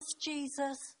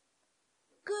Jesus,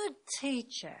 "Good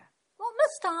teacher, what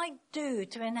must I do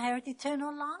to inherit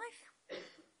eternal life?"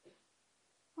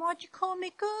 "Why do you call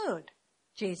me good?"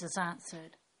 Jesus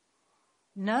answered.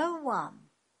 "No one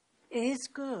is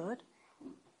good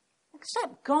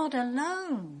except God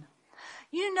alone.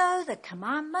 You know the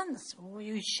commandments: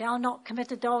 you shall not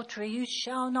commit adultery, you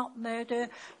shall not murder,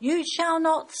 you shall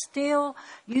not steal,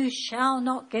 you shall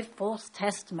not give false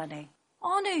testimony.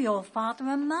 Honor your father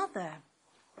and mother."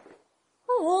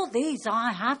 "All these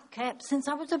I have kept since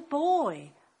I was a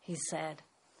boy," he said.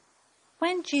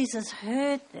 When Jesus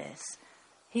heard this,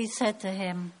 he said to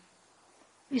him,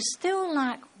 "You still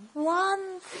lack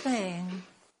one thing.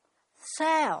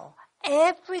 Sell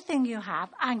everything you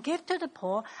have and give to the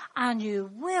poor, and you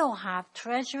will have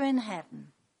treasure in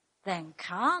heaven. Then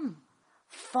come,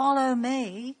 follow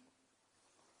me."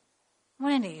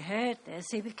 When he heard this,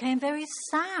 he became very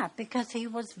sad because he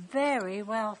was very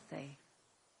wealthy.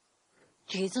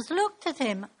 Jesus looked at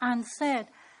him and said,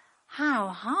 "How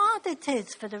hard it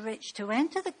is for the rich to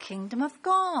enter the kingdom of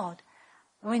God.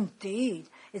 Oh, indeed,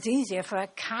 it's easier for a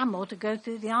camel to go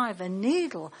through the eye of a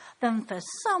needle than for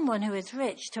someone who is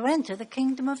rich to enter the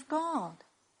kingdom of God."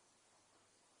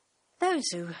 Those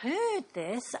who heard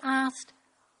this asked,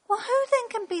 "Well, who then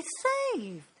can be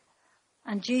saved?"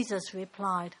 And Jesus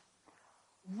replied,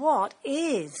 "What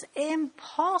is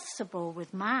impossible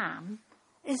with man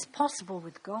is possible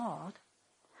with God."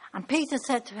 And Peter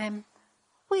said to him,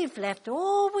 "We've left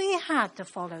all we had to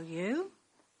follow you."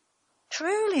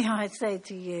 "Truly, I say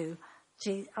to you,"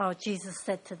 Jesus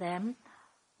said to them,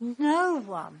 "no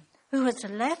one who has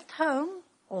left home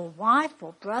or wife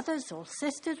or brothers or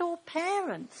sisters or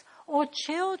parents or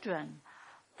children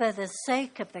for the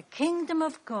sake of the kingdom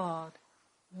of God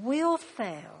will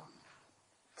fail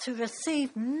to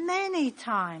receive many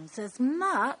times as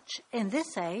much in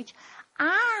this age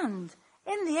and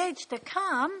in the age to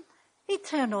come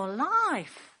eternal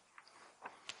life."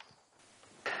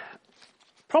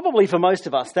 Probably for most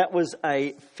of us, that was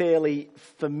a fairly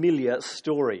familiar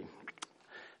story.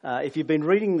 If you've been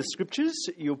reading the scriptures,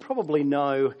 you'll probably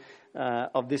know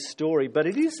of this story, but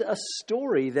it is a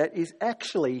story that is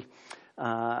actually,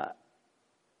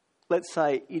 let's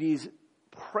say, it is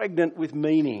pregnant with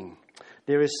meaning.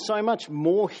 There is so much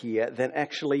more here than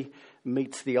actually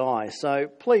meets the eye. So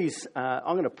please,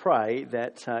 I'm going to pray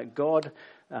that God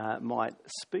might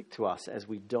speak to us as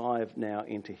we dive now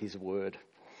into his word.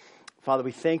 Father,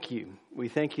 we thank you. We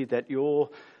thank you that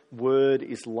your word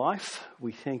is life.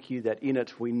 We thank you that in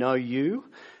it we know you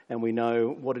and we know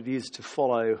what it is to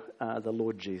follow the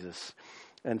Lord Jesus.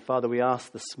 And Father, we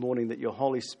ask this morning that your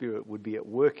Holy Spirit would be at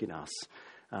work in us,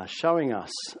 showing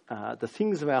us the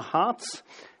things of our hearts,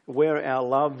 where our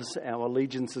loves, our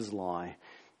allegiances lie.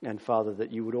 And Father,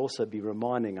 that you would also be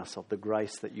reminding us of the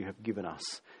grace that you have given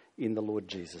us in the Lord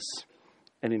Jesus.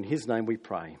 And in his name we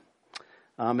pray.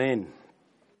 Amen.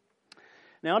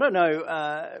 Now, I don't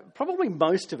know, probably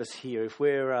most of us here, if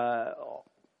we're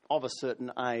of a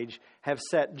certain age, have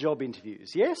sat job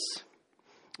interviews, yes?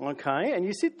 Okay, and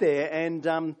you sit there and,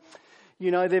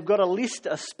 they've got a list,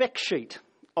 a spec sheet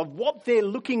of what they're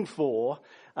looking for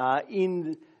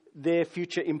in their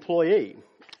future employee.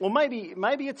 Or maybe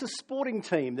it's a sporting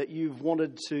team that you've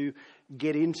wanted to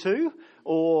get into,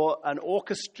 or an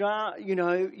orchestra.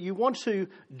 You want to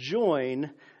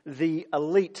join the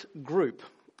elite group.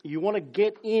 You want to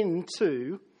get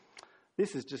into,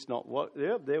 this is just not what,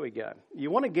 there we go.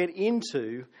 You want to get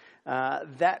into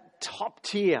that top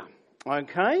tier,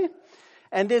 okay?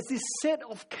 And there's this set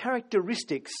of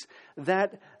characteristics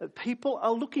that people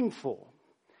are looking for.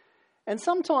 And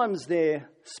sometimes they're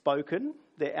spoken,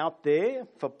 they're out there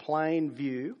for plain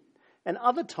view, and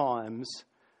other times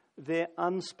they're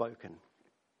unspoken.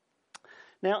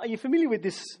 Now, are you familiar with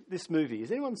this movie?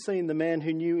 Has anyone seen The Man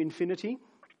Who Knew Infinity?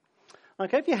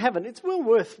 Okay, if you haven't, it's well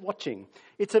worth watching.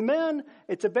 It's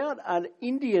about an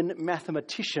Indian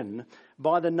mathematician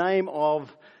by the name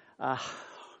of, I'm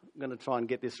going to try and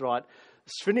get this right,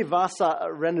 Srinivasa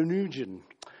Ramanujan.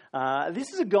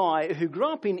 This is a guy who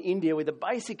grew up in India with a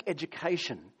basic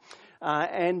education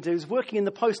and was working in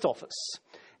the post office.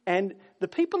 And the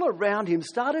people around him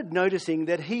started noticing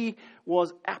that he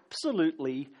was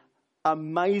absolutely,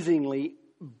 amazingly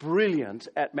brilliant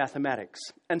at mathematics.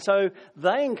 And so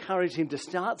they encouraged him to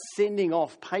start sending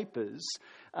off papers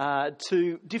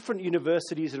to different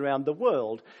universities around the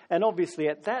world. And obviously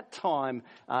at that time,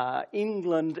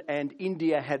 England and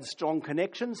India had strong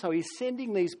connections. So he's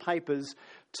sending these papers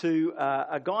to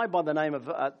a guy by the name of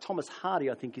Thomas Hardy,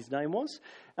 I think his name was,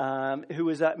 who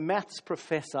was a maths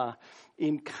professor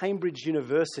in Cambridge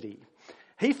University.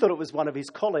 He thought it was one of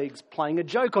his colleagues playing a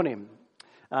joke on him.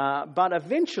 But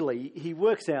eventually he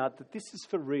works out that this is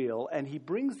for real, and he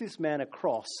brings this man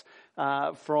across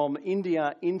from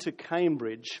India into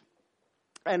Cambridge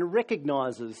and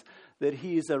recognises that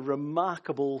he is a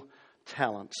remarkable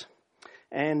talent.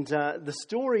 And the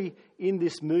story in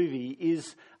this movie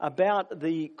is about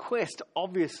the quest,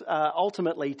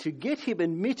 ultimately, to get him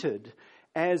admitted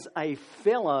as a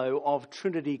fellow of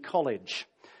Trinity College.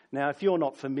 Now, if you're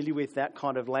not familiar with that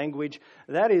kind of language,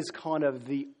 that is kind of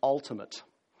the ultimate.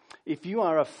 If you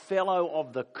are a fellow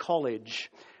of the college,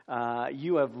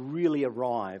 you have really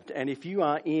arrived. And if you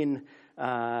are in...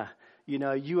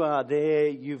 you are there,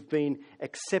 you've been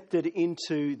accepted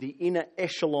into the inner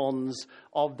echelons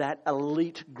of that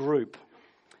elite group.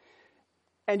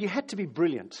 And you had to be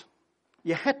brilliant.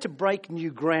 You had to break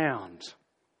new ground.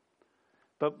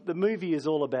 But the movie is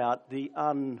all about the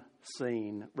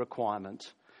unseen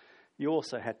requirement. You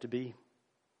also had to be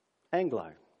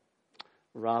Anglo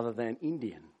rather than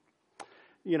Indian.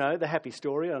 You know, the happy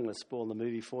story, I'm going to spoil the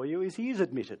movie for you, is he is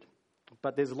admitted.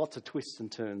 But there's lots of twists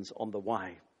and turns on the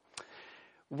way.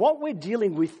 What we're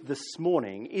dealing with this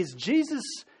morning is Jesus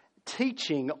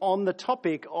teaching on the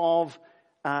topic of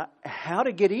how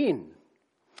to get in.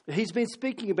 He's been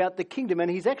speaking about the kingdom, and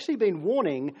he's actually been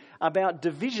warning about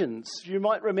divisions. You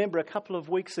might remember a couple of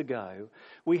weeks ago,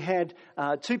 we had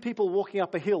two people walking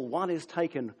up a hill. One is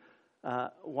taken,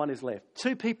 one is left.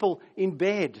 Two people in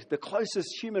bed, the closest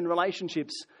human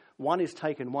relationships, one is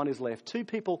taken, one is left. Two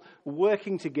people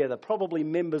working together, probably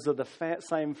members of the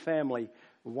same family.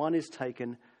 One is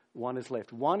taken, one is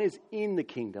left. One is in the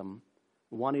kingdom,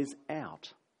 one is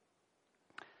out.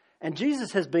 And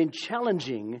Jesus has been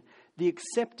challenging the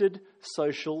accepted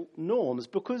social norms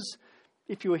because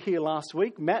if you were here last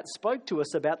week, Matt spoke to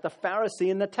us about the Pharisee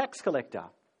and the tax collector.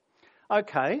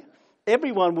 Okay,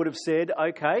 everyone would have said,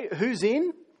 okay, who's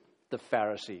in? The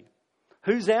Pharisee.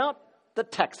 Who's out? The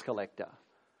tax collector.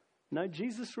 No,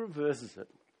 Jesus reverses it.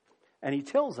 And he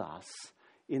tells us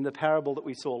in the parable that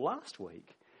we saw last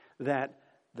week that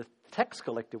the tax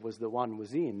collector was the one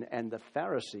was in and the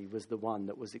Pharisee was the one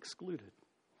that was excluded.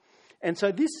 And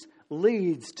so this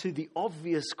leads to the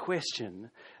obvious question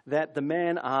that the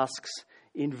man asks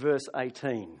in verse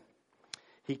 18.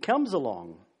 He comes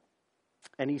along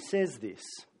and he says this.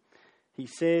 He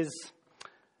says,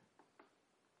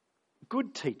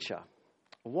 "Good teacher,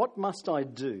 what must I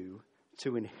do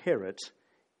to inherit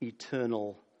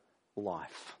eternal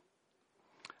life?"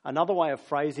 Another way of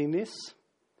phrasing this,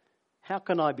 how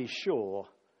can I be sure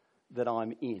that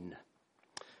I'm in?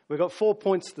 We've got 4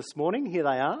 points this morning. Here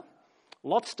they are.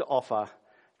 Lots to offer.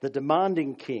 The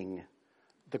demanding king,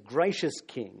 the gracious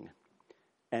king,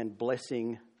 and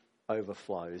blessing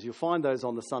overflows. You'll find those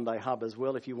on the Sunday Hub as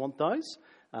well if you want those,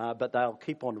 but they'll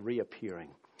keep on reappearing.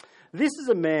 This is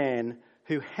a man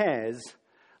who has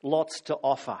lots to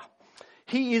offer.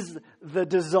 He is the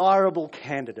desirable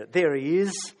candidate. There he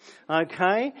is,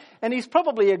 okay? And he's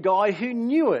probably a guy who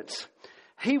knew it.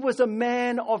 He was a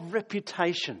man of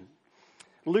reputation.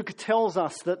 Luke tells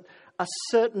us that a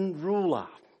certain ruler,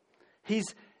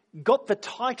 he's got the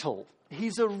title,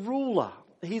 he's a ruler,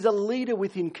 he's a leader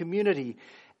within community,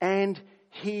 and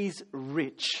he's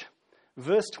rich.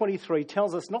 Verse 23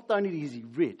 tells us not only is he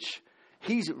rich,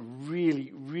 he's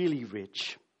really, really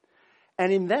rich.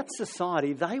 And in that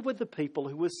society, they were the people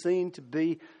who were seen to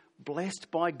be blessed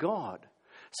by God.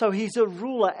 So he's a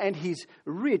ruler and he's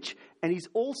rich and he's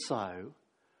also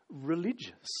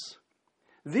religious.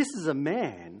 This is a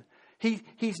man,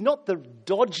 he's not the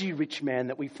dodgy rich man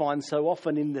that we find so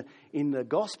often in the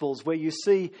Gospels where you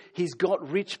see he's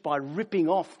got rich by ripping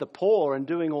off the poor and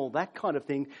doing all that kind of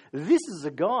thing. This is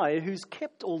a guy who's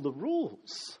kept all the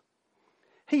rules.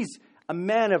 He's a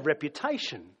man of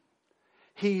reputation.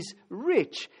 He's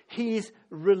rich. He's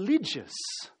religious.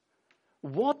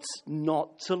 What's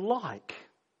not to like?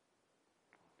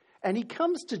 And he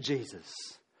comes to Jesus.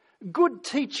 Good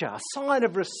teacher, sign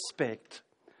of respect.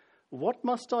 What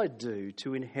must I do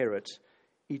to inherit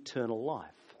eternal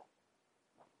life?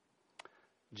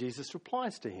 Jesus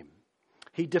replies to him.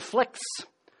 He deflects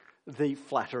the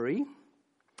flattery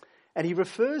and he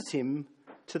refers him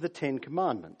to the 10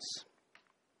 Commandments.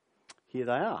 Here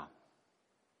they are.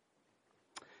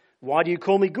 Why do you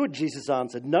call me good? Jesus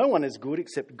answered. No one is good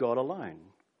except God alone.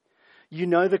 You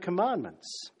know the commandments.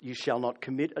 You shall not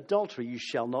commit adultery. You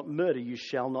shall not murder. You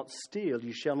shall not steal.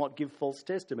 You shall not give false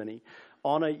testimony.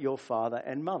 Honour your father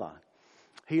and mother.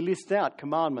 He lists out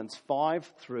commandments 5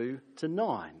 through to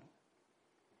 9.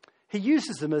 He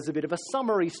uses them as a bit of a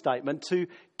summary statement to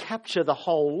capture the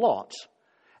whole lot.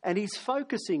 And he's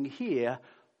focusing here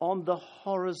on the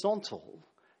horizontal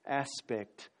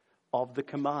aspect of the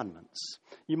commandments.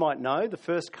 You might know the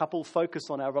first couple focus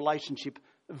on our relationship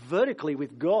vertically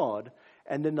with God,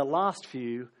 and then the last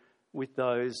few with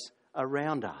those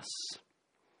around us.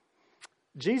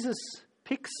 Jesus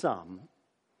picks some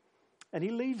and he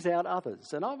leaves out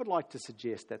others, and I would like to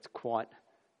suggest that's quite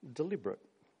deliberate.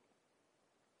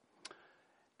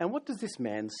 And what does this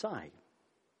man say?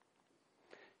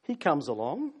 He comes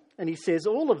along and he says,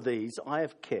 "All of these I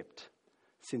have kept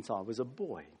since I was a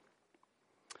boy."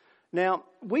 Now,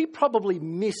 we probably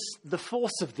miss the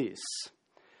force of this.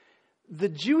 The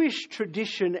Jewish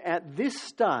tradition at this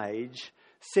stage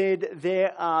said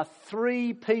there are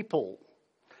three people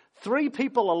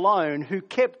alone who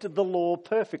kept the law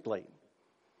perfectly.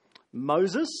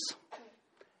 Moses,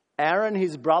 Aaron,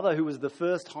 his brother, who was the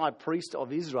first high priest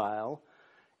of Israel,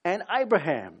 and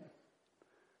Abraham.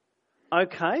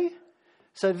 Okay,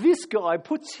 so this guy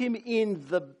puts him in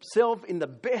the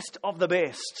best of the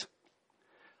best.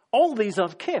 All these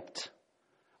I've kept.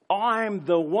 I'm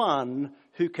the one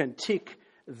who can tick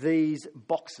these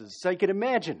boxes. So you can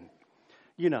imagine,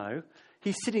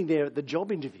 he's sitting there at the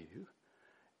job interview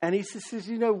and he says,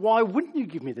 why wouldn't you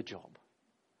give me the job?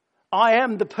 I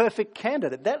am the perfect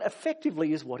candidate. That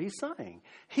effectively is what he's saying.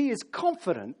 He is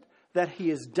confident that he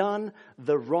has done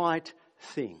the right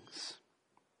things.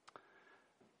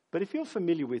 But if you're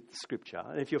familiar with Scripture,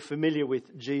 and if you're familiar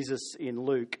with Jesus in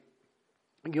Luke,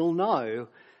 you'll know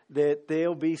that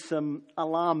there'll be some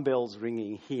alarm bells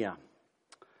ringing here.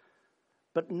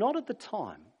 But not at the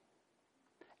time.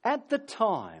 At the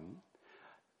time,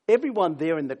 everyone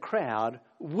there in the crowd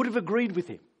would have agreed with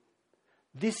him.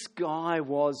 This guy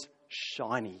was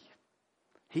shiny.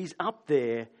 He's up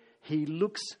there. He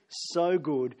looks so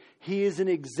good. He is an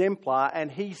exemplar, and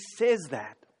he says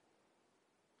that.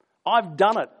 I've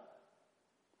done it.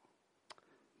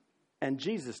 And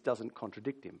Jesus doesn't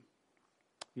contradict him.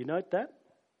 You note that?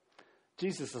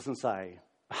 Jesus doesn't say,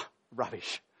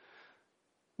 rubbish.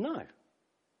 No.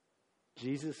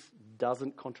 Jesus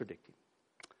doesn't contradict him.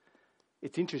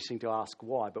 It's interesting to ask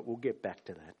why, but we'll get back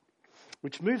to that.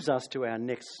 Which moves us to our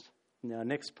next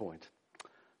point,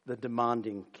 the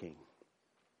demanding king.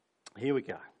 Here we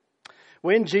go.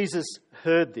 When Jesus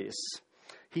heard this,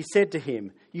 he said to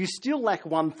him, "You still lack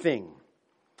one thing.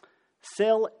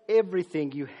 Sell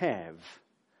everything you have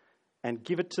and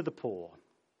give it to the poor,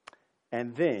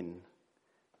 and then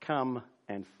come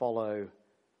and follow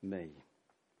me."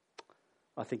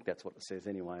 I think that's what it says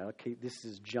anyway. This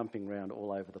is jumping around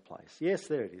all over the place. Yes,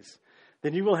 there it is.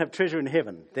 "Then you will have treasure in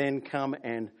heaven. Then come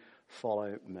and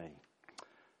follow me."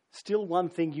 Still one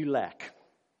thing you lack.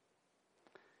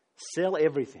 Sell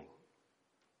everything.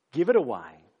 Give it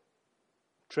away.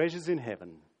 Treasures in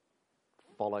heaven.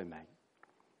 Follow me.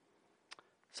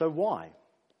 So why?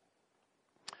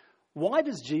 Why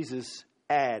does Jesus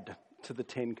add to the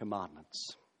 10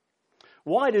 Commandments?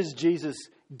 Why does Jesus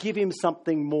give him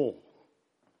something more?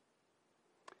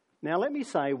 Now let me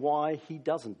say why he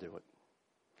doesn't do it.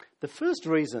 The first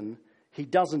reason he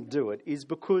doesn't do it is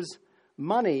because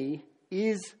money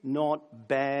is not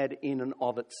bad in and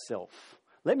of itself.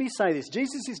 Let me say this.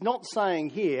 Jesus is not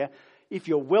saying here, if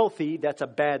you're wealthy, that's a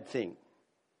bad thing.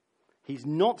 He's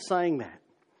not saying that.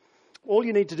 All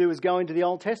you need to do is go into the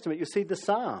Old Testament. You'll see the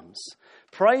Psalms.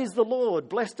 Praise the Lord.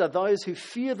 Blessed are those who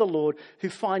fear the Lord, who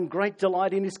find great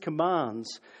delight in his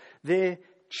commands. Their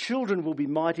children will be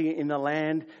mighty in the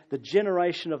land. The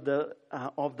generation of the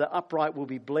upright will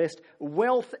be blessed.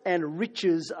 Wealth and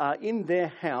riches are in their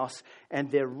house,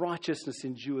 and their righteousness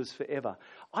endures forever.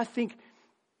 I think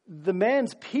the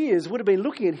man's peers would have been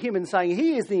looking at him and saying,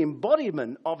 he is the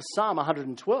embodiment of Psalm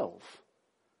 112.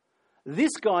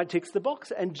 This guy ticks the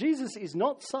box, and Jesus is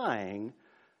not saying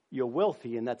you're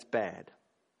wealthy and that's bad.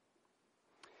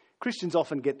 Christians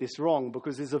often get this wrong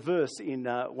because there's a verse in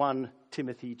 1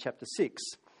 Timothy chapter 6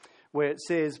 where it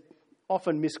says,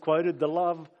 often misquoted,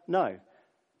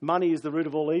 money is the root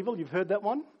of all evil. You've heard that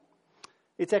one?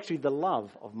 It's actually the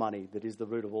love of money that is the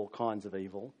root of all kinds of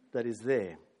evil that is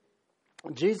there.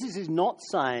 Jesus is not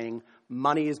saying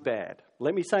money is bad.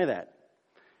 Let me say that.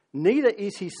 Neither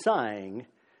is he saying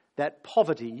that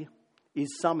poverty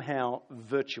is somehow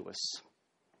virtuous.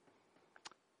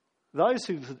 Those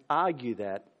who argue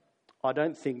that, I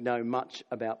don't think know much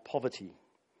about poverty.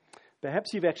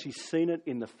 Perhaps you've actually seen it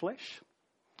in the flesh.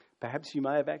 Perhaps you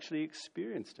may have actually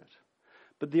experienced it.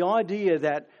 But the idea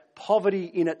that poverty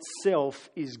in itself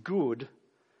is good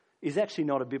is actually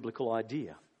not a biblical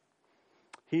idea.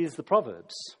 Here's the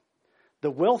Proverbs. The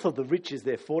wealth of the rich is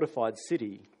their fortified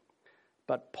city,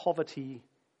 but poverty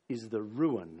is the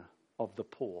ruin of the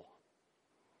poor.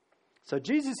 So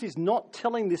Jesus is not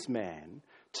telling this man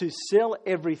to sell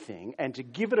everything and to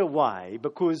give it away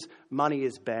because money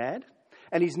is bad.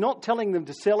 And he's not telling them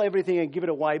to sell everything and give it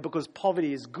away because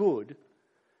poverty is good.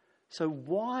 So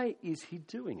why is he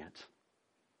doing it?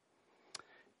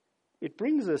 It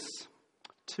brings us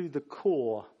to the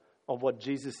core of what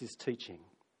Jesus is teaching.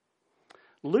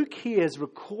 Luke here has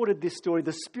recorded this story.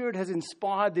 The Spirit has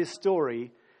inspired this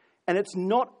story, and it's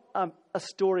not a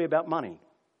story about money.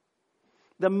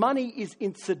 The money is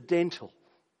incidental.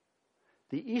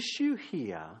 The issue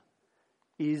here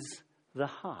is the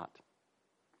heart.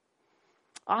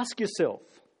 Ask yourself,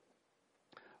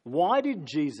 why did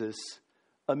Jesus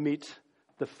omit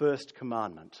the first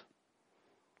commandment?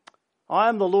 I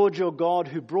am the Lord your God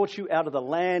who brought you out of the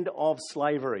land of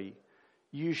slavery.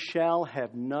 You shall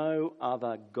have no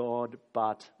other God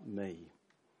but me.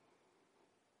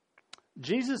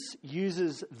 Jesus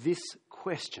uses this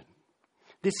question,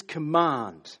 this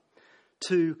command,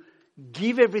 to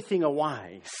give everything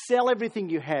away, sell everything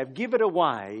you have, give it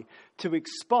away, to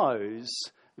expose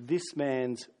this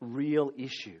man's real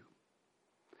issue.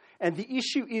 And the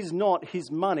issue is not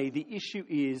his money, the issue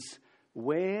is,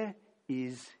 where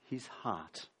is his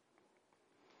heart?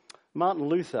 Martin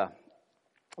Luther,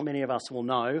 many of us will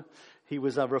know, he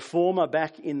was a reformer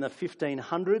back in the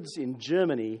 1500s in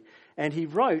Germany, and he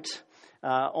wrote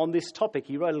on this topic,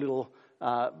 he wrote a little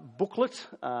booklet,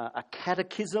 a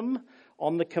catechism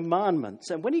on the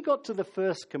commandments. And when he got to the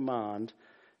first command,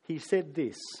 he said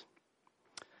this: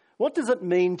 what does it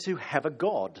mean to have a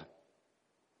God?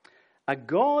 A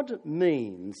God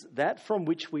means that from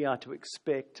which we are to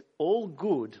expect all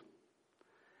good,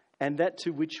 and that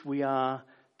to which we are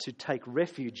to take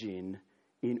refuge in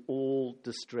all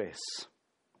distress.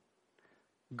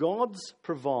 Gods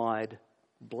provide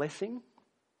blessing.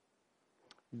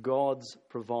 Gods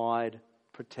provide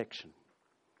protection.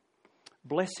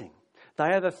 Blessing. They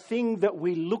are the thing that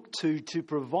we look to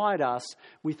provide us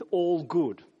with all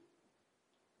good.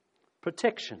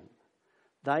 Protection.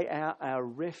 They are our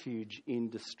refuge in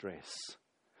distress.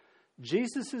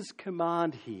 Jesus'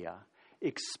 command here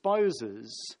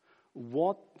exposes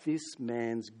what this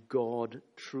man's God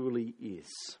truly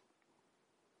is.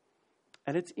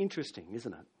 And it's interesting,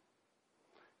 isn't it?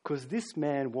 Because this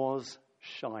man was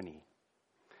shiny.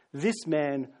 This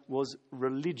man was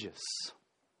religious.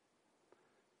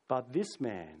 But this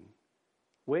man,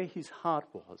 where his heart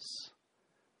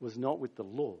was not with the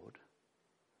Lord,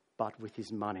 but with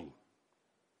his money.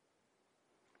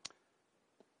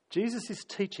 Jesus is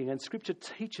teaching, and Scripture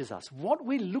teaches us, what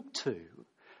we look to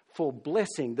for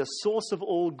blessing, the source of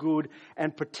all good,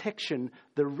 and protection,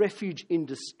 the refuge in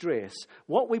distress,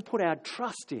 what we put our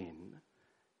trust in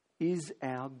is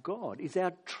our God, is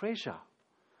our treasure.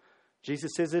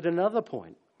 Jesus says at another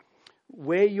point,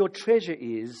 where your treasure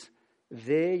is,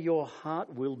 there your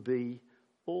heart will be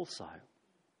also.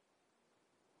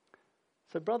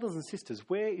 So brothers and sisters,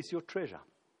 where is your treasure?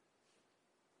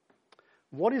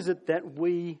 What is it that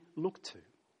we look to?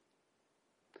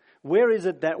 Where is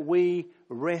it that we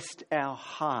rest our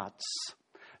hearts,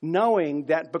 knowing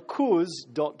that because ...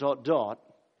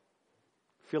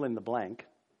 fill in the blank,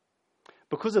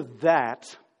 because of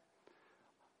that,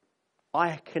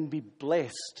 I can be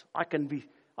blessed. I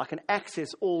can access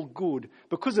all good.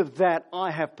 Because of that,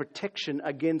 I have protection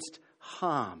against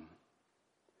harm.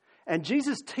 And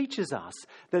Jesus teaches us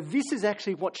that this is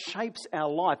actually what shapes our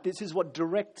life. This is what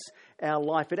directs our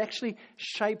life. It actually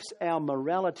shapes our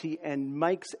morality and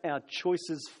makes our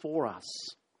choices for us.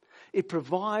 It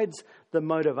provides the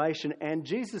motivation. And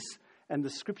Jesus and the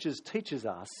Scriptures teaches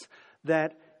us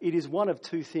that it is one of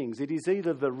two things. It is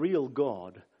either the real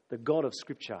God, the God of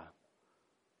Scripture,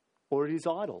 or it is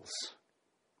idols.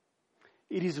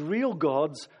 It is real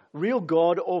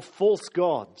God or false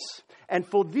gods. And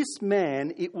for this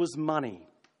man, it was money.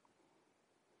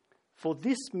 For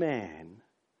this man,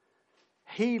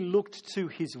 he looked to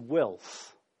his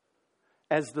wealth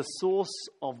as the source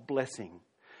of blessing,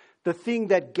 the thing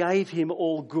that gave him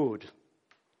all good.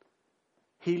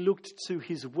 He looked to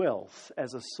his wealth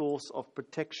as a source of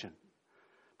protection,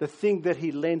 the thing that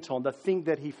he leant on, the thing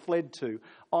that he fled to.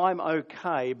 I'm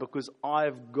okay because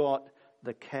I've got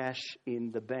the cash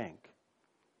in the bank.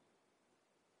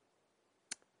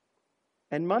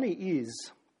 And money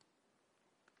is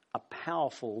a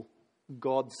powerful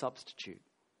God substitute.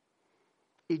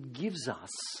 It gives us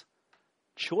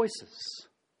choices.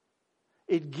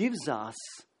 It gives us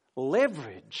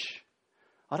leverage.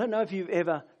 I don't know if you've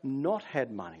ever not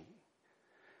had money,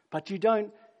 but you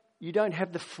don't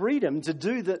have the freedom to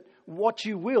do what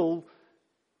you will.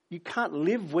 You can't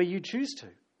live where you choose to.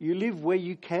 You live where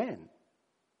you can.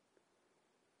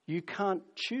 You can't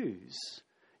choose.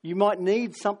 You might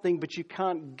need something, but you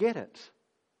can't get it.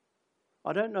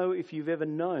 I don't know if you've ever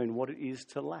known what it is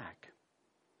to lack.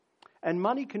 And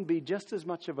money can be just as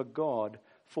much of a god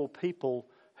for people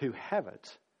who have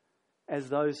it as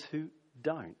those who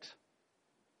don't.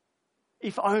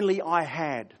 If only I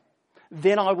had,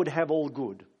 then I would have all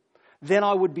good. Then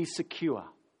I would be secure.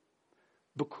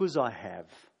 Because I have,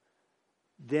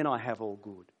 then I have all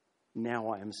good. Now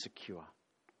I am secure.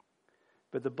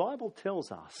 But the Bible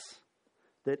tells us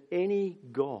that any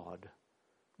god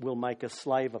will make a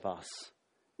slave of us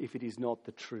if it is not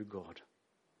the true God.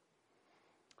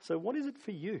 So what is it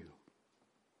for you?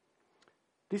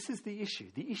 This is the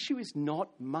issue. The issue is not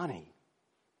money.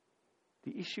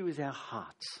 The issue is our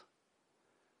hearts.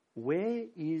 Where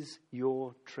is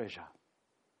your treasure?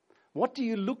 What do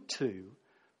you look to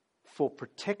for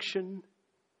protection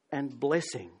and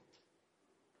blessing?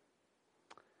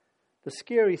 The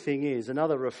scary thing is,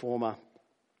 another reformer,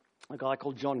 a guy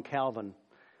called John Calvin,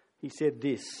 he said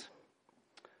this.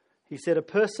 He said, a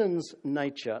person's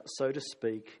nature, so to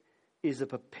speak, is a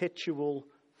perpetual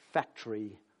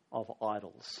factory of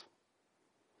idols.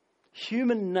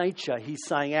 Human nature, he's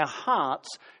saying, our hearts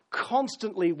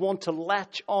constantly want to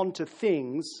latch on to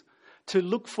things to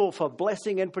look for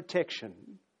blessing and protection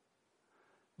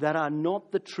that are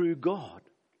not the true God.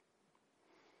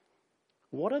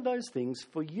 What are those things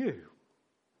for you?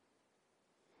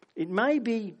 It may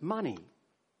be money.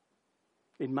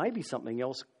 It may be something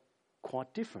else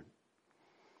quite different.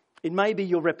 It may be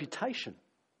your reputation.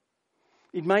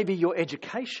 It may be your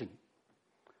education.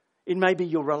 It may be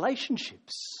your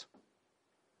relationships.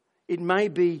 It may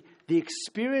be the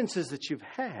experiences that you've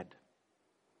had.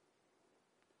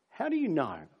 How do you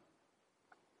know?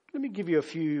 Let me give you a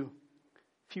few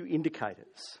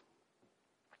indicators.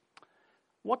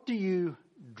 What do you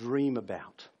dream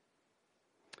about?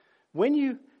 When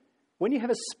you have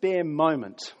a spare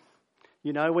moment,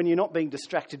 you know, when you're not being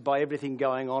distracted by everything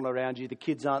going on around you, the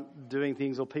kids aren't doing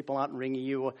things or people aren't ringing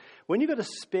you, or when you've got a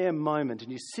spare moment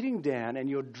and you're sitting down and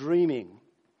you're dreaming,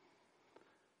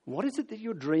 what is it that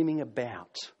you're dreaming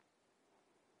about?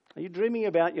 Are you dreaming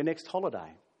about your next holiday?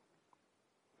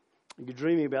 Are you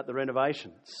dreaming about the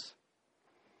renovations?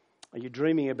 Are you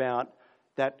dreaming about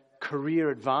that career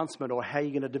advancement or how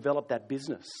you're going to develop that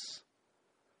business?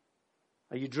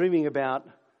 Are you dreaming about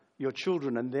your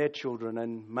children and their children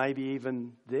and maybe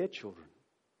even their children?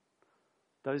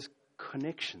 Those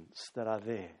connections that are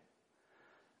there.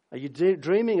 Are you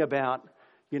dreaming about,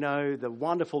 you know, the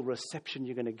wonderful reception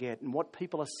you're going to get and what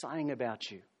people are saying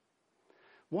about you?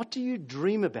 What do you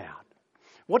dream about?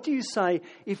 What do you say,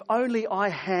 if only I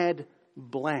had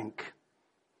blank,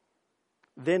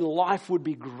 then life would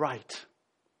be great?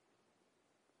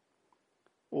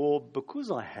 Or because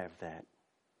I have that,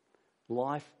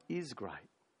 life is great.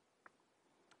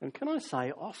 And can I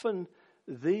say, often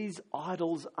these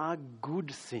idols are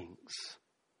good things.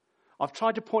 I've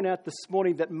tried to point out this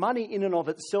morning that money in and of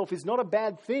itself is not a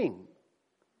bad thing,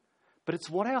 but it's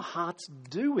what our hearts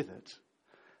do with it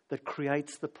that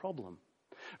creates the problem.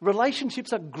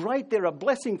 Relationships are great, they're a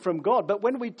blessing from God, but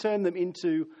when we turn them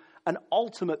into an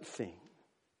ultimate thing,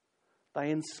 they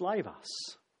enslave us.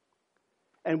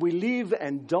 And we live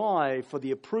and die for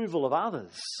the approval of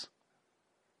others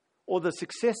or the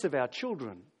success of our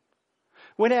children.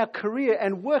 When our career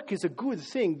and work is a good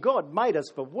thing, God made us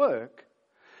for work,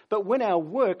 but when our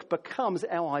work becomes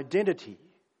our identity,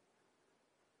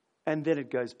 and then it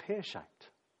goes pear-shaped,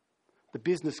 the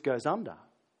business goes under.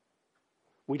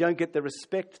 We don't get the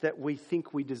respect that we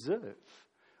think we deserve,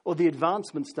 or the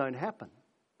advancements don't happen.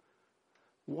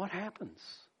 What happens?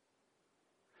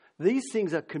 These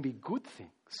things can be good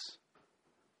things,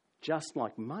 just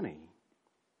like money,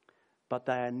 but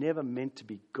they are never meant to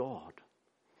be God.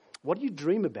 What do you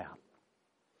dream about?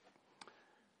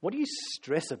 What do you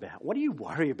stress about? What do you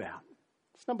worry about?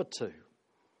 That's number 2.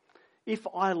 If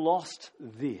I lost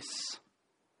this,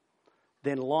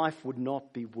 then life would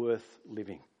not be worth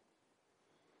living.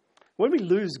 When we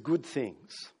lose good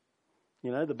things,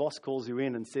 you know, the boss calls you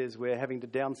in and says we're having to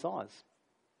downsize.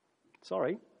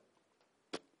 Sorry.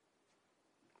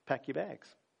 Pack your bags.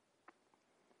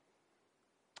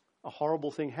 A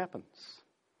horrible thing happens.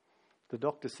 The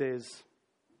doctor says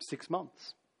 6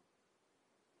 months.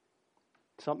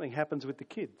 Something happens with the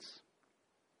kids.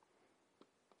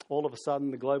 All of a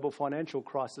sudden, the global financial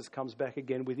crisis comes back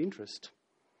again with interest.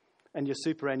 And your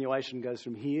superannuation goes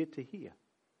from here to here.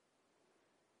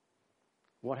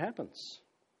 What happens?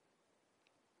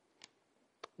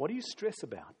 What do you stress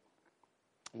about?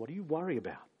 What do you worry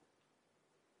about?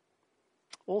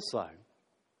 Also,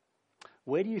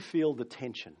 where do you feel the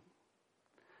tension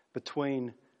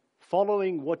between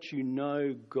following what you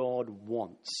know God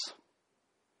wants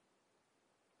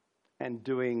and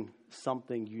doing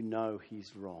something you know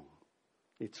he's wrong.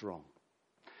 It's wrong.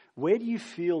 Where do you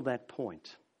feel that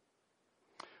point?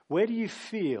 Where do you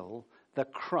feel the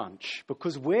crunch?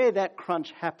 Because where that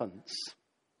crunch happens,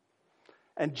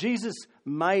 and Jesus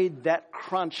made that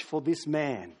crunch for this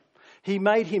man. He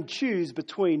made him choose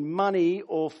between money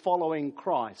or following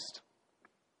Christ.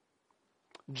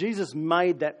 Jesus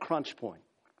made that crunch point.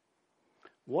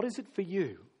 What is it for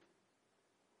you?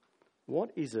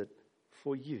 What is it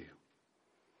for you?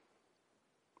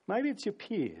 Maybe it's your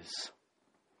peers.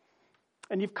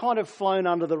 And you've kind of flown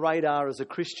under the radar as a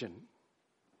Christian.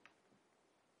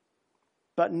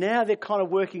 But now they're kind of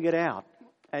working it out.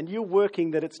 And you're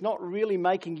working that it's not really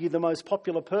making you the most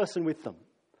popular person with them.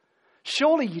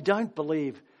 Surely you don't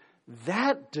believe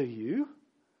that, do you?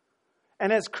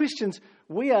 And as Christians,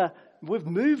 we've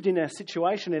moved in a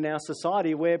situation in our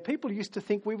society where people used to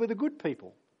think we were the good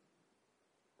people.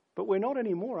 But we're not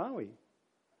anymore, are we?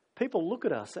 People look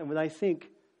at us and they think,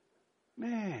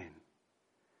 man,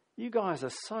 you guys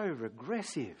are so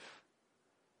regressive.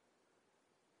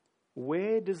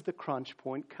 Where does the crunch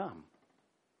point come?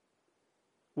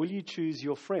 Will you choose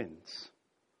your friends?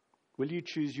 Will you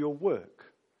choose your work?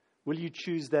 Will you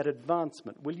choose that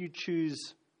advancement? Will you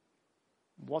choose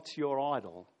what's your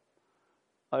idol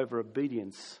over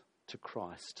obedience to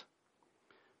Christ?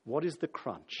 What is the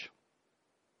crunch?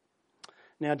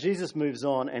 Now, Jesus moves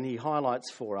on and he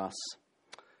highlights for us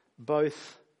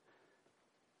both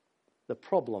the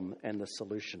problem and the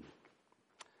solution.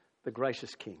 The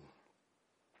gracious King.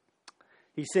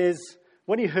 He says,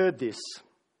 when he heard this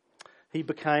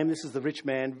is the rich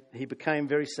man, he became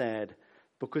very sad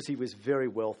because he was very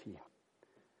wealthy.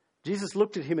 Jesus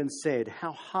looked at him and said,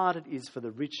 how hard it is for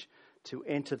the rich to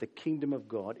enter the kingdom of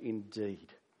God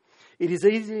indeed. It is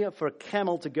easier for a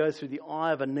camel to go through the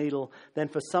eye of a needle than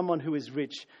for someone who is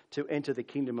rich to enter the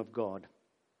kingdom of God.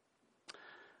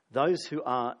 Those who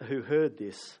heard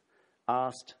this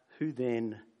asked, who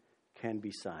then can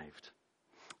be saved?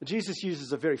 Jesus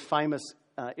uses a very famous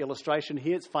illustration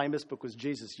here. It's famous because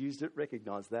Jesus used it.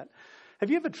 Recognise that.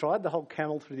 Have you ever tried the whole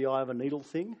camel through the eye of a needle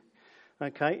thing?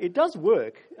 Okay, it does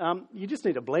work. You just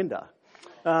need a blender.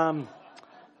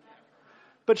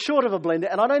 But short of a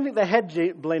blender, and I don't think they had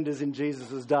blenders in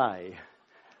Jesus' day.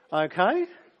 Okay?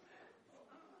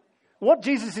 What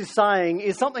Jesus is saying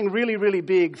is something really, really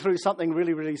big through something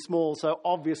really, really small, so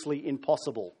obviously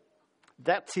impossible.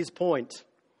 That's his point.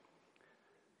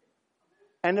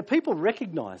 And the people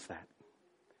recognise that.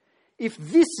 If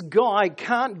this guy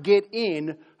can't get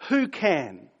in, who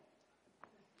can?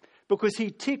 Because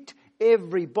he ticked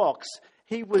every box.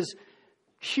 He was,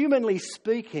 humanly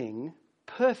speaking,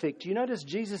 perfect. You notice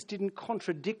Jesus didn't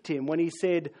contradict him when he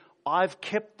said, I've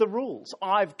kept the rules.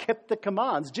 I've kept the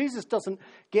commands. Jesus doesn't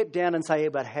get down and say,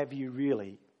 but have you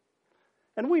really?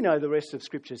 And we know the rest of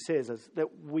Scripture says that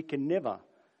we can never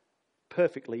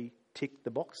perfectly tick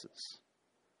the boxes.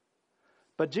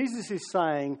 But Jesus is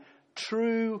saying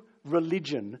true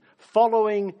religion,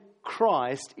 following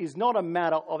Christ, is not a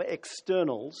matter of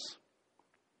externals,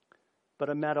 but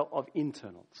a matter of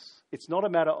internals. It's not a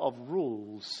matter of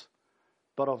rules,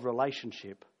 but of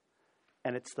relationship.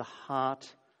 And it's the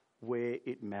heart where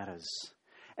it matters.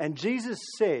 And Jesus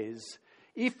says,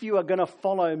 if you are going to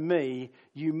follow me,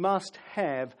 you must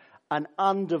have an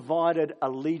undivided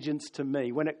allegiance to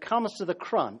me. When it comes to the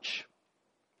crunch,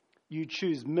 you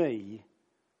choose me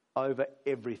over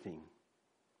everything.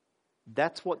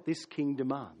 That's what this king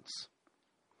demands.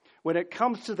 When it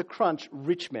comes to the crunch,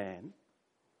 rich man,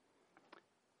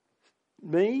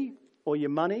 me or your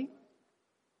money,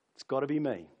 it's got to be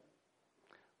me.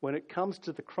 When it comes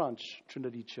to the crunch,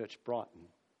 Trinity Church Brighton,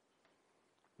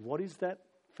 what is that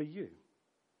for you?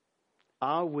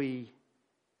 Are we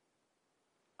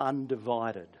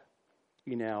undivided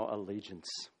in our allegiance?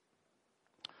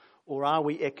 Or are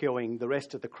we echoing the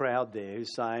rest of the crowd there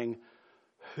who's saying,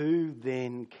 who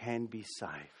then can be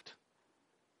saved?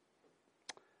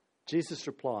 Jesus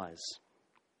replies,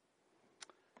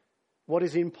 what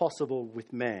is impossible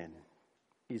with man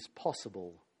is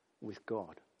possible with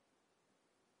God.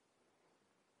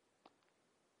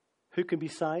 Who can be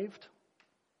saved?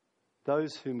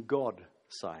 Those whom God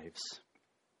saves.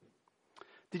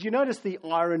 Did you notice the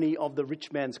irony of the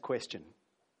rich man's question?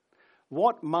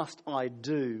 What must I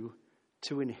do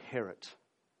to inherit?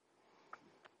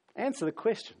 Answer the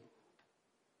question.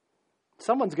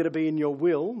 Someone's going to be in your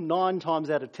will. 9 times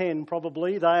out of 10,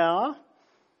 probably, they are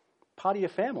part of your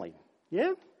family.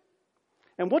 Yeah?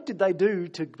 And what did they do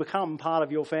to become part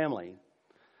of your family?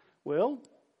 Well,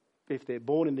 if they're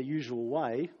born in the usual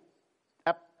way,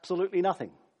 absolutely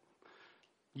nothing.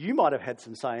 You might have had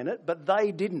some say in it, but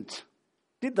they didn't,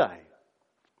 did they?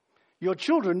 Your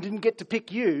children didn't get to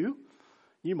pick you.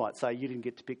 You might say you didn't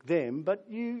get to pick them, but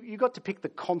you got to pick the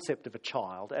concept of a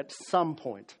child at some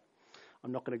point.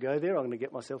 I'm not going to go there. I'm going to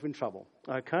get myself in trouble.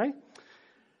 Okay?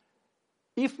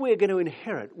 If we're going to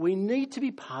inherit, we need to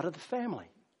be part of the family.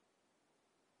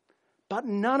 But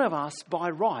none of us by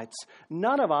rights,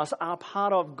 none of us are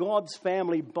part of God's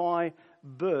family by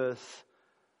birth,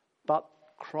 but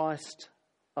Christ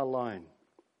alone.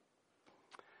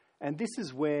 And this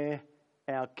is where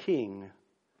our King,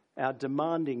 our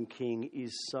demanding King,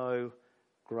 is so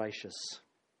gracious.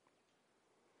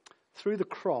 Through the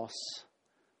cross,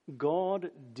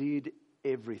 God did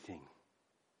everything.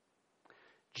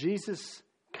 Jesus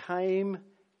came,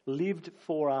 lived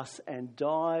for us, and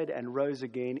died and rose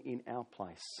again in our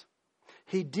place.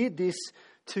 He did this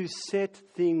to set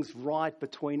things right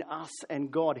between us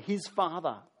and God, his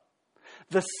Father.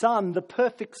 The Son, the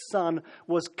perfect Son,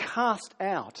 was cast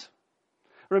out.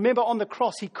 Remember, on the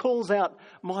cross, he calls out,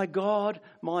 my God,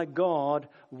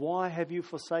 why have you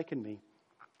forsaken me?"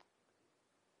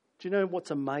 Do you know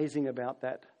what's amazing about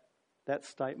that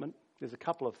statement? There's a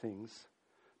couple of things.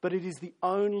 But it is the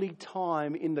only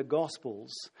time in the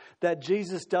Gospels that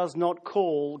Jesus does not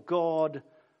call God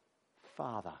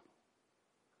Father.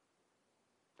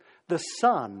 The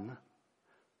Son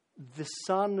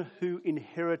who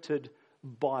inherited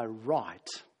by right,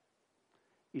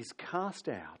 is cast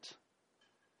out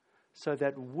so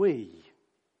that we,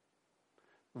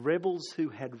 rebels who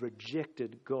had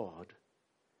rejected God,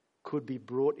 could be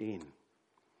brought in.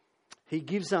 He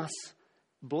gives us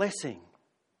blessing.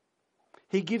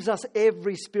 He gives us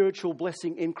every spiritual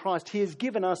blessing in Christ. He has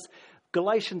given us,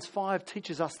 Galatians 5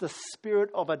 teaches us, the spirit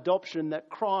of adoption that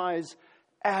cries,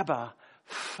 Abba,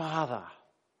 Father.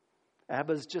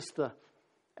 Abba's just the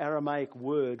Aramaic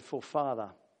word for father.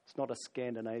 It's not a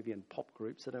Scandinavian pop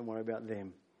group, so don't worry about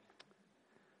them.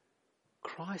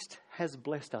 Christ has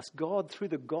blessed us. God, through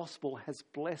the gospel, has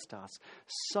blessed us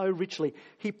so richly.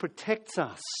 He protects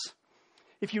us.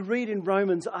 If you read in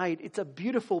Romans 8, it's a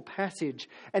beautiful passage,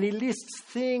 and he lists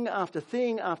thing after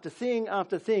thing after thing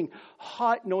after thing,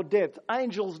 height nor depth,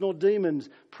 angels nor demons,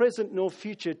 present nor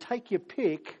future. Take your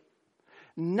pick.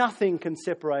 Nothing can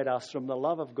separate us from the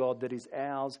love of God that is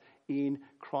ours in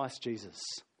Christ Jesus.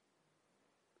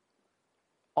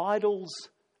 Idols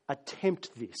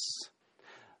attempt this.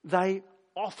 They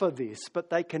offer this, but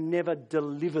they can never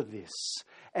deliver this.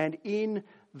 And in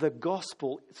the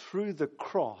gospel, through the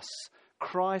cross,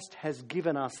 Christ has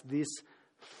given us this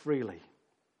freely.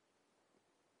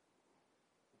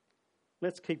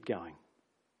 Let's keep going.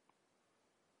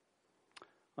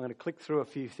 I'm going to click through a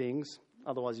few things,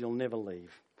 otherwise you'll never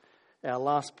leave. Our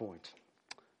last point,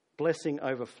 blessing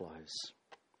overflows.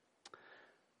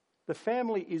 The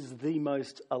family is the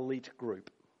most elite group,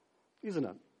 isn't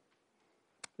it?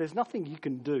 There's nothing you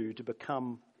can do to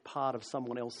become part of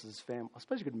someone else's family. I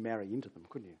suppose you could marry into them,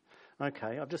 couldn't you?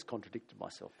 Okay, I've just contradicted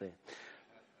myself there.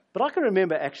 But I can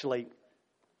remember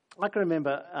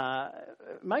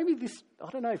maybe this, I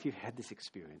don't know if you've had this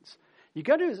experience. You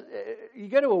go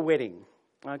to a wedding,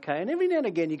 okay, and every now and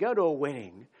again you go to a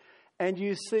wedding and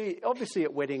you see, obviously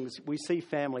at weddings we see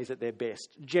families at their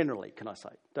best, generally, can I say,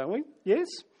 don't we? Yes?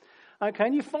 Okay,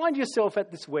 and you find yourself at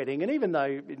this wedding, and even though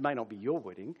it may not be your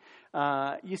wedding,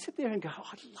 you sit there and go,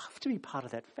 I'd love to be part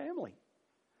of that family.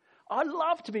 I'd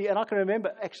love to be, and I can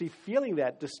remember actually feeling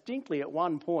that distinctly at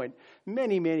one point,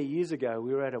 many, many years ago.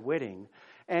 We were at a wedding,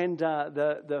 and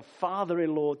the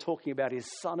father-in-law talking about his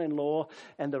son-in-law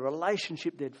and the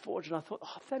relationship they'd forged, and I thought,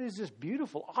 that is just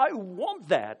beautiful. I want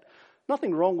that.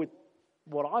 Nothing wrong with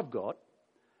what I've got,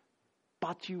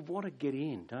 but you want to get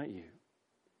in, don't you?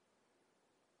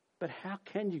 But how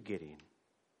can you get in?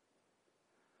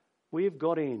 We have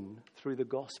got in through the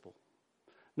gospel,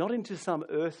 not into some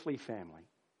earthly family,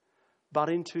 but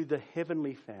into the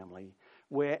heavenly family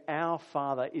where our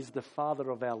Father is the Father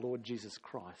of our Lord Jesus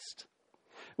Christ,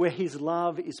 where his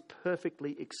love is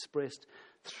perfectly expressed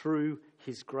through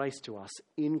his grace to us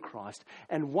in Christ.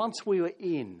 And once we are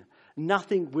in,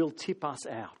 nothing will tip us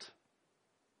out.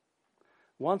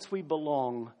 Once we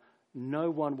belong,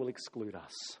 no one will exclude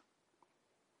us.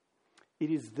 It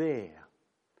is there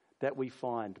that we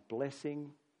find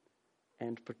blessing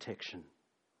and protection.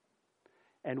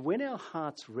 And when our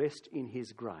hearts rest in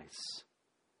his grace,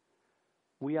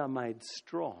 we are made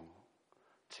strong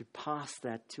to pass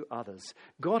that to others.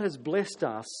 God has blessed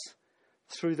us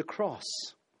through the cross.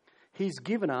 He's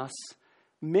given us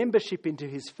membership into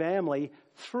his family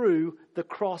through the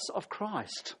cross of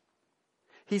Christ.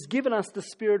 He's given us the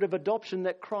spirit of adoption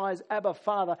that cries, Abba,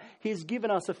 Father. He's given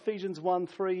us Ephesians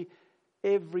 1:3,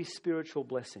 every spiritual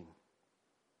blessing.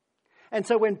 And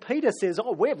so when Peter says,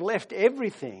 we've left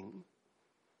everything,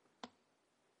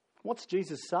 What's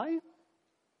Jesus say?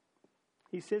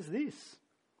 He says this,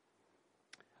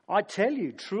 I tell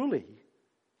you truly,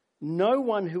 no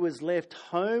one who has left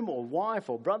home or wife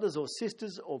or brothers or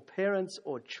sisters or parents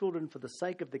or children for the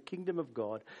sake of the kingdom of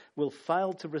God will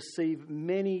fail to receive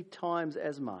many times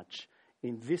as much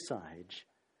in this age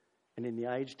and in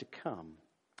the age to come,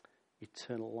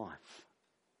 eternal life.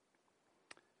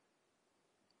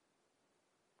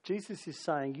 Jesus is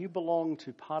saying you belong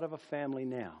to part of a family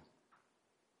now.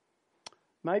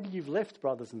 Maybe you've left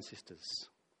brothers and sisters.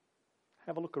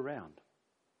 Have a look around.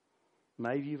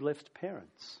 Maybe you've left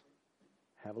parents.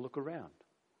 Have a look around.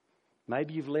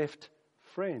 Maybe you've left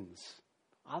friends,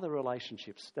 other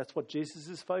relationships. That's what Jesus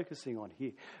is focusing on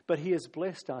here. But he has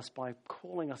blessed us by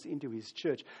calling us into his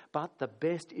church. But the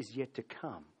best is yet to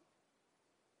come.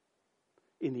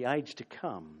 In the age to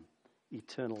come,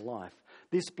 eternal life.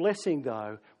 This blessing,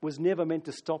 though, was never meant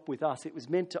to stop with us. It was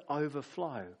meant to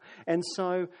overflow. And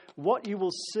so what you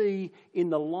will see in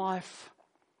the life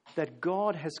that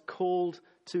God has called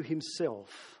to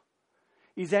himself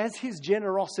is as his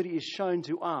generosity is shown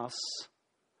to us,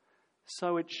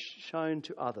 so it's shown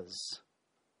to others.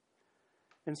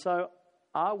 And so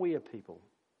are we a people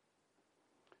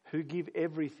who give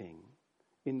everything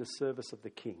in the service of the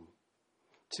King,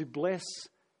 to bless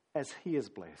as he is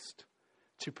blessed,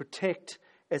 to protect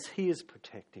as he is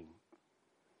protecting?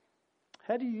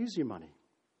 How do you use your money?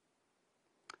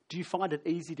 Do you find it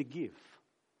easy to give?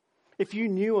 If you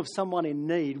knew of someone in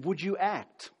need, would you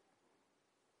act?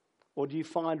 Or do you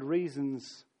find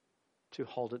reasons to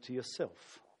hold it to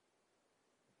yourself?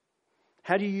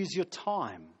 How do you use your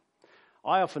time?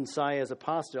 I often say as a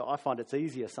pastor, I find it's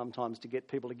easier sometimes to get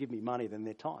people to give me money than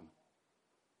their time.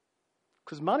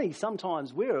 Because money,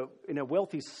 sometimes we're in a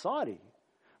wealthy society.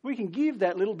 We can give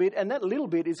that little bit, and that little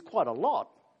bit is quite a lot.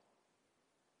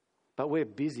 But we're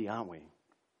busy, aren't we?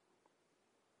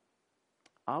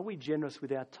 Are we generous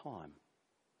with our time?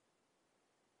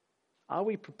 Are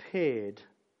we prepared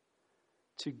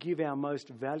to give our most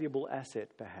valuable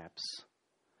asset, perhaps,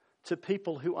 to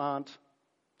people who aren't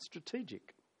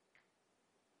strategic?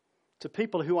 To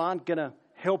people who aren't going to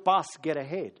help us get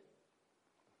ahead?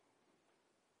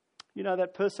 You know,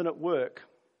 that person at work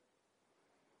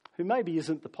who maybe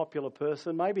isn't the popular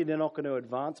person, maybe they're not going to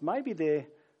advance, maybe they're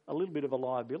a little bit of a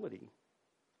liability.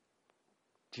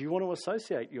 Do you want to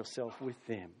associate yourself with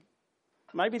them?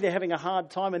 Maybe they're having a hard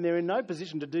time and they're in no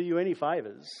position to do you any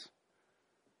favours.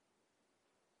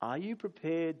 Are you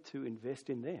prepared to invest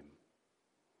in them?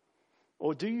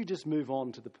 Or do you just move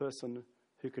on to the person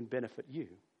who can benefit you?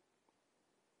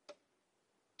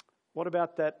 What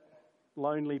about that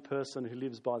lonely person who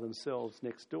lives by themselves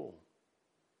next door?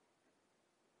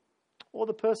 Or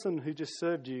the person who just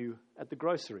served you at the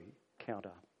grocery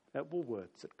counter, at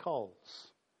Woolworths, at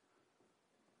Coles?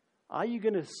 Are you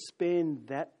going to spend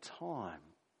that time?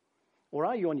 Or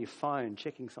are you on your phone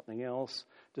checking something else,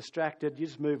 distracted, you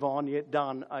just move on, yeah,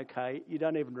 done, okay, you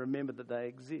don't even remember that they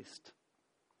exist?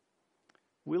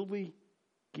 Will we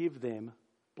give them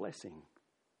blessing?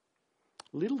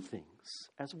 Little things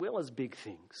as well as big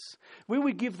things. Will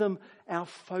we give them our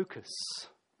focus?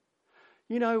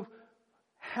 You know,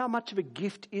 how much of a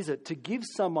gift is it to give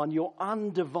someone your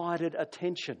undivided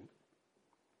attention?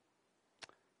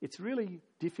 It's really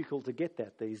difficult to get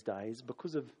that these days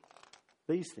because of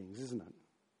these things, isn't it?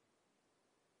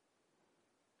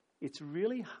 It's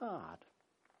really hard.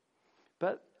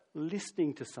 But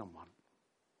listening to someone,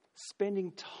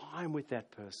 spending time with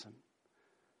that person,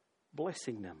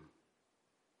 blessing them.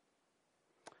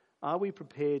 Are we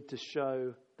prepared to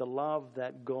show the love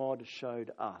that God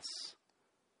showed us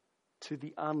to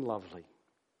the unlovely,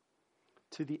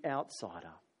 to the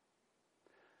outsider?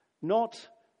 Not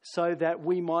so that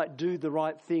we might do the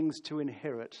right things to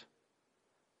inherit,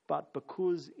 but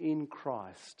because in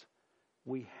Christ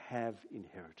we have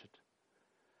inherited.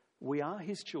 We are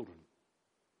his children.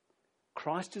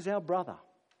 Christ is our brother.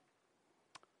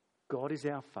 God is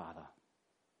our Father.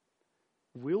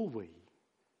 Will we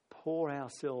pour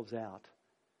ourselves out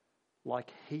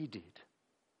like he did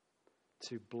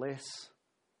to bless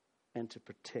and to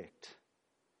protect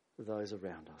those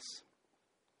around us?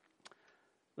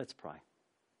 Let's pray.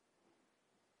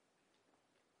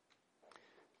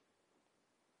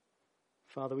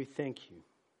 Father, we thank you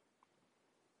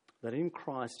that in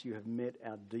Christ you have met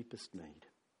our deepest need.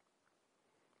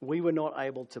 We were not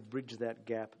able to bridge that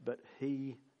gap, but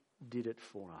he did it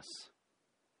for us.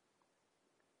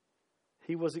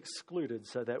 He was excluded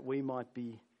so that we might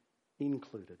be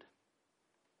included,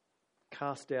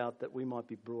 cast out that we might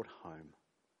be brought home.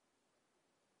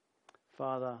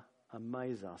 Father,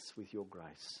 amaze us with your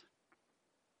grace.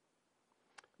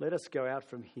 Let us go out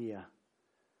from here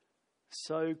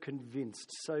so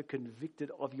convinced, so convicted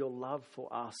of your love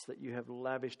for us that you have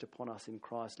lavished upon us in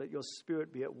Christ. Let your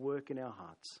Spirit be at work in our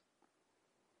hearts.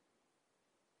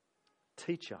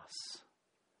 Teach us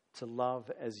to love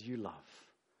as you love,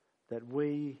 that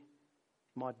we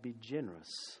might be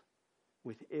generous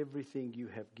with everything you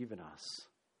have given us,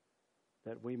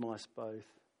 that we might both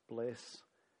bless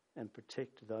and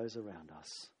protect those around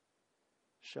us,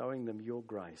 showing them your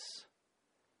grace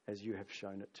as you have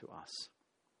shown it to us.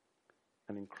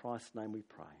 And in Christ's name we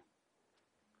pray.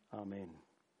 Amen.